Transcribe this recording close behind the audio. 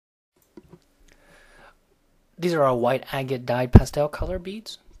These are our white agate dyed pastel color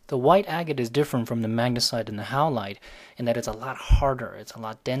beads. The white agate is different from the magnesite and the howlite in that it's a lot harder, it's a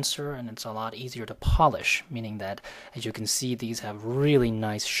lot denser, and it's a lot easier to polish, meaning that, as you can see, these have really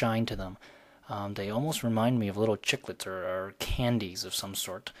nice shine to them. They almost remind me of little chiclets or candies of some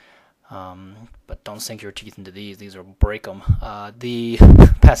sort. But don't sink your teeth into these will break them. The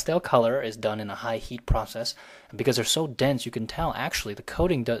pastel color is done in a high heat process, and because they're so dense, you can tell actually the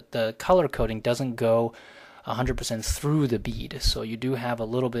color coating doesn't go 100% through the bead, so you do have a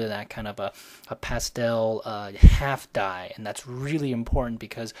little bit of that kind of a pastel half dye, and that's really important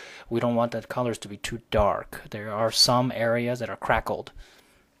because we don't want the colors to be too dark. There are some areas that are crackled,